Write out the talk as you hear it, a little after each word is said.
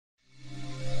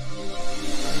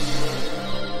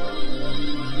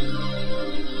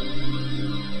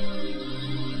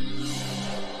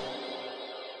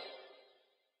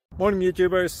Morning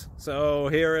YouTubers. So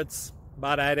here it's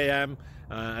about 8 a.m.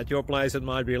 At your place it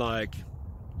might be like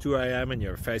 2 a.m. and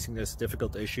you're facing this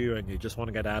difficult issue and you just want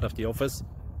to get out of the office.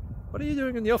 What are you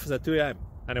doing in the office at 2 a.m.?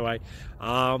 Anyway,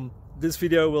 this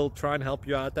video will try and help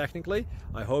you out technically.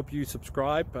 I hope you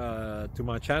subscribe to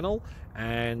my channel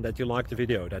and that you like the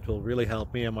video. That will really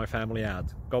help me and my family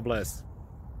out. God bless.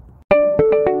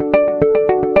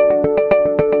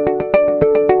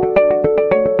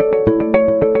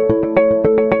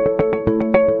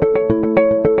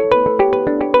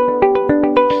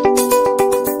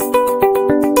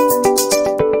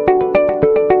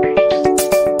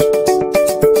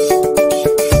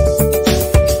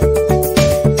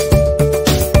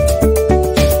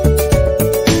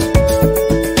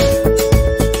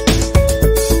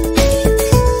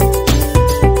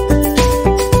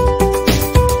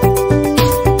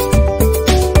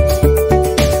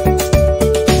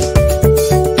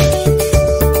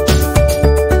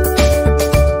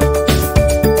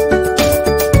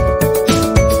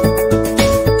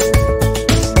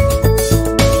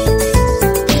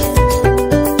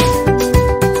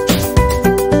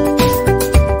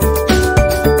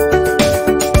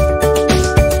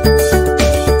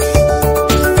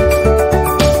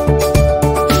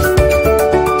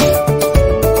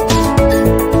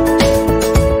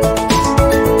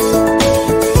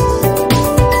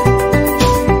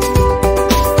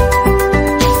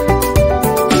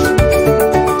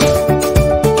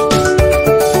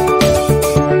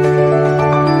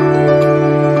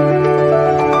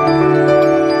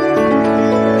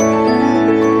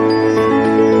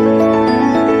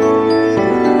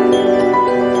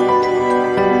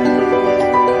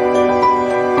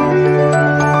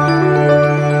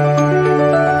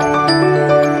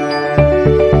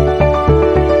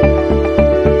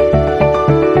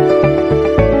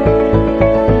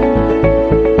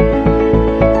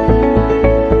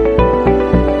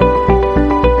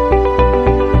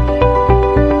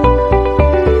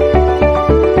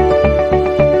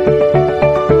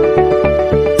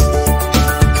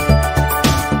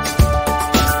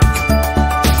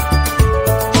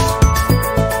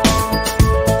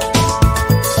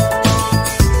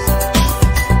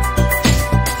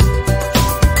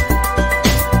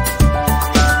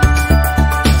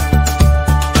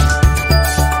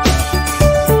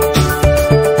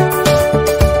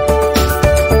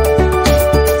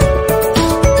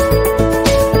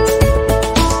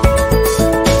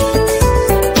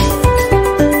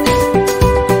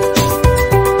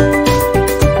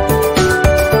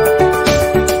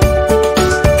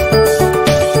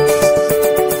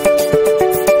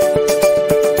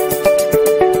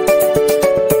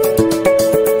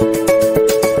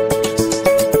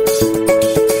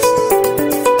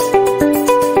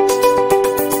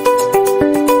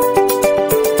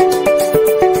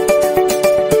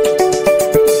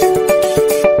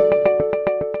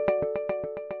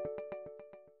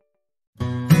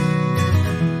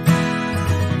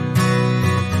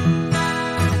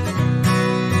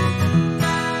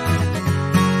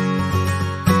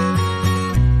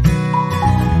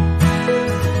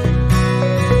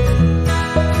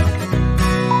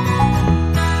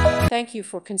 Thank you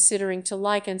for considering to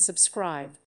like and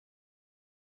subscribe.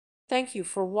 Thank you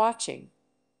for watching.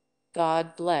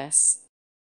 God bless.